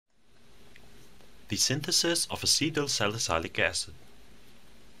The synthesis of acetylsalicylic acid.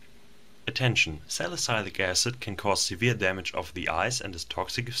 Attention! Salicylic acid can cause severe damage of the eyes and is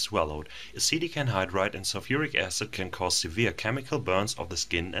toxic if swallowed. Acetic anhydride and sulfuric acid can cause severe chemical burns of the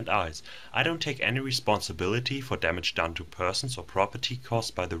skin and eyes. I don't take any responsibility for damage done to persons or property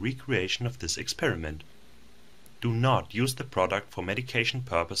caused by the recreation of this experiment. Do not use the product for medication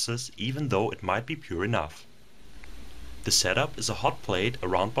purposes, even though it might be pure enough. The setup is a hot plate, a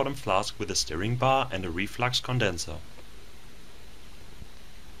round bottom flask with a stirring bar and a reflux condenser.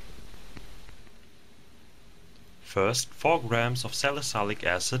 First, 4 grams of salicylic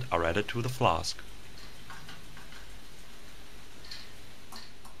acid are added to the flask.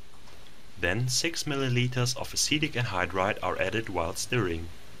 Then 6 milliliters of acetic anhydride are added while stirring.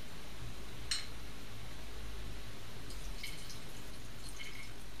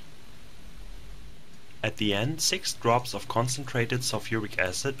 At the end, 6 drops of concentrated sulfuric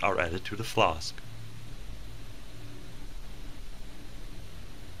acid are added to the flask.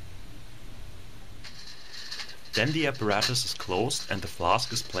 Then the apparatus is closed and the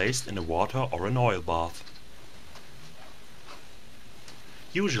flask is placed in a water or an oil bath.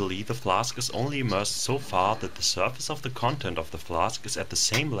 Usually the flask is only immersed so far that the surface of the content of the flask is at the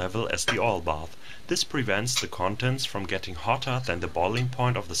same level as the oil bath. This prevents the contents from getting hotter than the boiling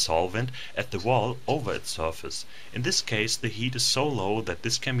point of the solvent at the wall over its surface. In this case the heat is so low that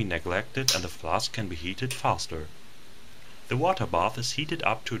this can be neglected and the flask can be heated faster. The water bath is heated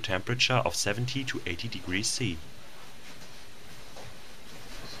up to a temperature of 70 to 80 degrees C.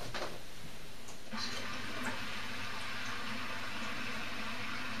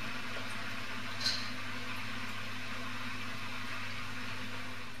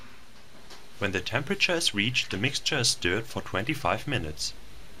 When the temperature is reached, the mixture is stirred for 25 minutes.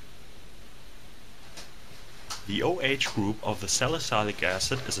 The OH group of the salicylic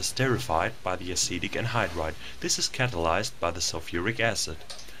acid is esterified by the acetic anhydride. This is catalyzed by the sulfuric acid.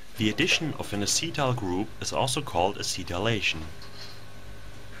 The addition of an acetyl group is also called acetylation.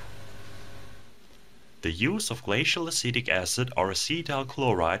 The use of glacial acetic acid or acetyl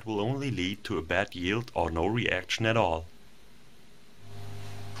chloride will only lead to a bad yield or no reaction at all.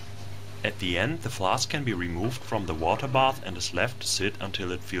 At the end, the flask can be removed from the water bath and is left to sit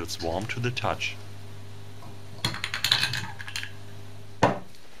until it feels warm to the touch.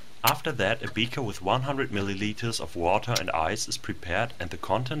 After that, a beaker with 100 milliliters of water and ice is prepared and the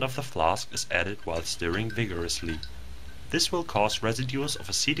content of the flask is added while stirring vigorously. This will cause residues of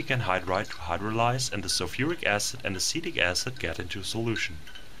acetic anhydride to hydrolyze and the sulfuric acid and acetic acid get into solution.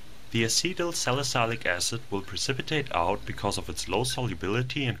 The acetylsalicylic acid will precipitate out because of its low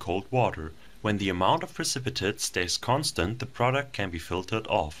solubility in cold water. When the amount of precipitate stays constant, the product can be filtered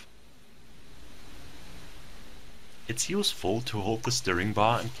off. It's useful to hold the stirring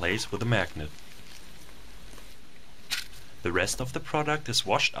bar in place with a magnet. The rest of the product is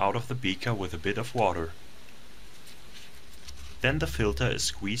washed out of the beaker with a bit of water. Then the filter is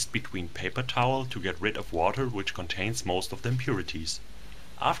squeezed between paper towel to get rid of water which contains most of the impurities.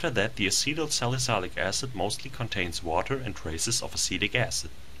 After that, the acetylsalicylic acid mostly contains water and traces of acetic acid.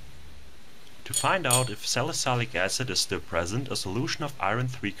 To find out if salicylic acid is still present, a solution of iron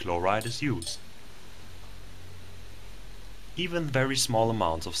 3 chloride is used. Even very small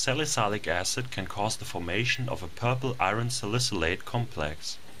amounts of salicylic acid can cause the formation of a purple iron salicylate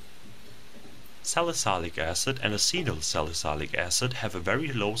complex. Salicylic acid and acetylsalicylic acid have a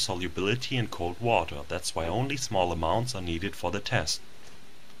very low solubility in cold water, that's why only small amounts are needed for the test.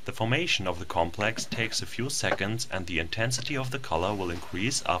 The formation of the complex takes a few seconds and the intensity of the color will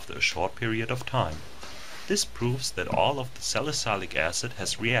increase after a short period of time. This proves that all of the salicylic acid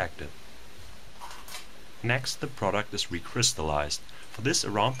has reacted. Next, the product is recrystallized. For this,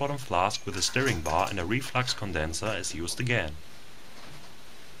 a round bottom flask with a stirring bar and a reflux condenser is used again.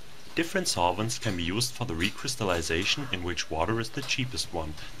 Different solvents can be used for the recrystallization, in which water is the cheapest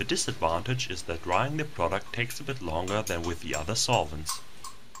one. The disadvantage is that drying the product takes a bit longer than with the other solvents.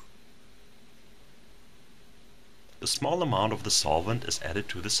 A small amount of the solvent is added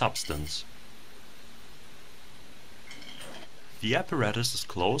to the substance. The apparatus is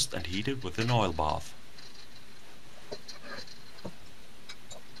closed and heated with an oil bath.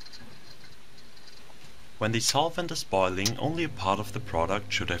 When the solvent is boiling, only a part of the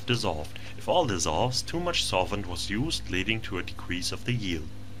product should have dissolved. If all dissolves, too much solvent was used, leading to a decrease of the yield.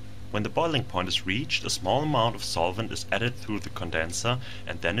 When the boiling point is reached, a small amount of solvent is added through the condenser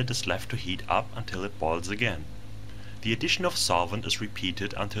and then it is left to heat up until it boils again. The addition of solvent is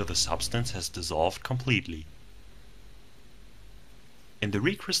repeated until the substance has dissolved completely. In the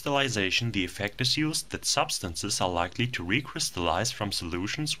recrystallization, the effect is used that substances are likely to recrystallize from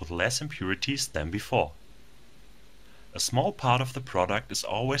solutions with less impurities than before. A small part of the product is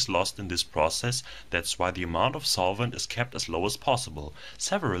always lost in this process, that's why the amount of solvent is kept as low as possible.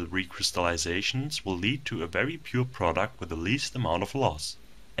 Several recrystallizations will lead to a very pure product with the least amount of loss.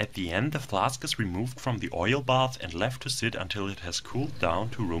 At the end, the flask is removed from the oil bath and left to sit until it has cooled down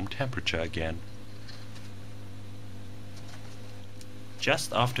to room temperature again.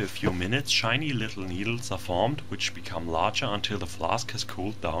 Just after a few minutes, shiny little needles are formed, which become larger until the flask has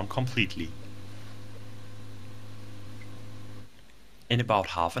cooled down completely. In about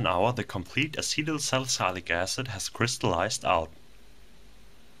half an hour, the complete acetylsalicylic acid has crystallized out.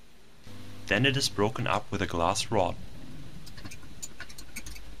 Then it is broken up with a glass rod.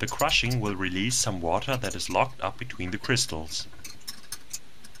 The crushing will release some water that is locked up between the crystals.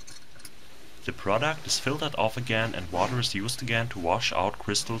 The product is filtered off again and water is used again to wash out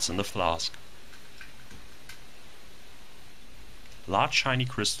crystals in the flask. Large shiny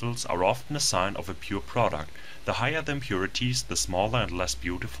crystals are often a sign of a pure product. The higher the impurities, the smaller and less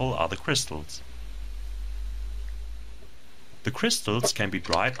beautiful are the crystals. The crystals can be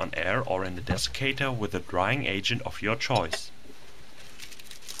dried on air or in a desiccator with a drying agent of your choice.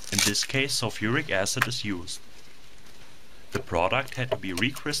 In this case, sulfuric acid is used. The product had to be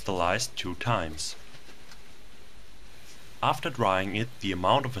recrystallized 2 times. After drying it, the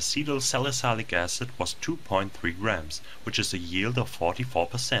amount of acetylsalicylic acid was 2.3 grams, which is a yield of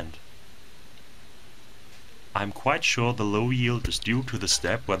 44%. I'm quite sure the low yield is due to the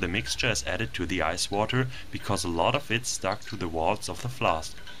step where the mixture is added to the ice water, because a lot of it stuck to the walls of the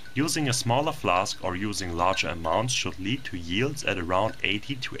flask. Using a smaller flask or using larger amounts should lead to yields at around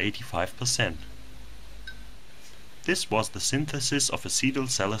 80 to 85%. This was the synthesis of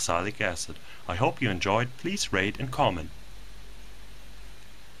acetylsalicylic acid. I hope you enjoyed. Please rate and comment.